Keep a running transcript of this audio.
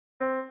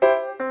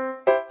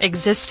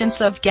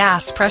Existence of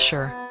gas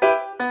pressure.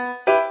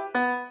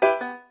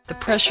 The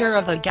pressure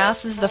of a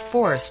gas is the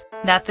force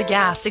that the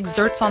gas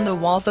exerts on the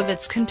walls of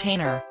its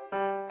container.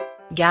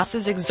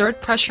 Gases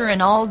exert pressure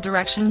in all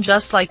directions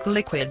just like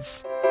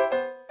liquids.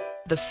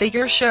 The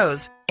figure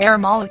shows air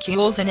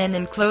molecules in an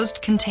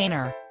enclosed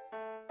container.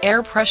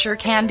 Air pressure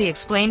can be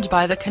explained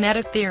by the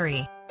kinetic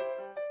theory.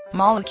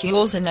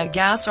 Molecules in a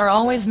gas are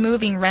always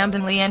moving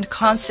randomly and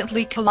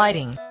constantly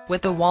colliding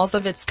with the walls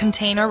of its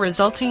container,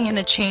 resulting in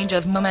a change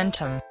of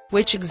momentum,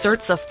 which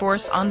exerts a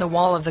force on the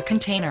wall of the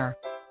container.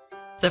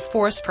 The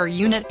force per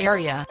unit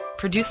area,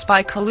 produced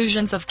by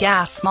collisions of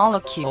gas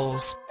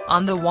molecules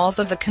on the walls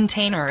of the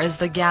container, is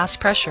the gas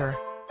pressure.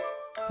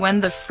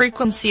 When the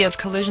frequency of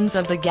collisions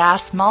of the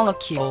gas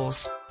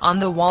molecules on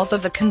the walls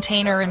of the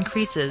container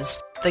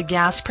increases, the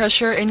gas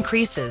pressure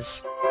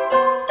increases.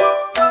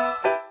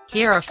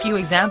 Here are a few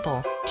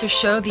examples to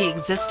show the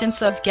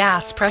existence of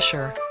gas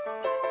pressure.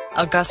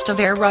 A gust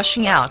of air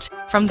rushing out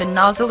from the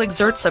nozzle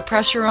exerts a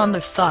pressure on the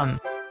thumb.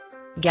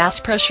 Gas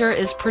pressure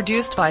is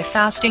produced by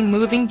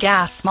fast-moving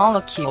gas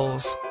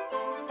molecules.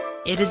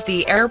 It is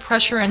the air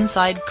pressure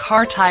inside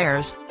car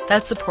tires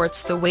that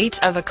supports the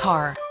weight of a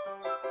car.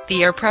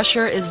 The air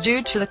pressure is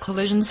due to the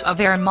collisions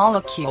of air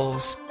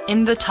molecules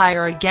in the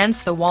tire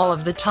against the wall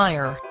of the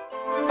tire.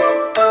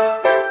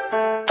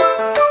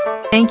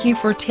 Thank you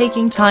for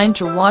taking time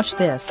to watch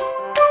this.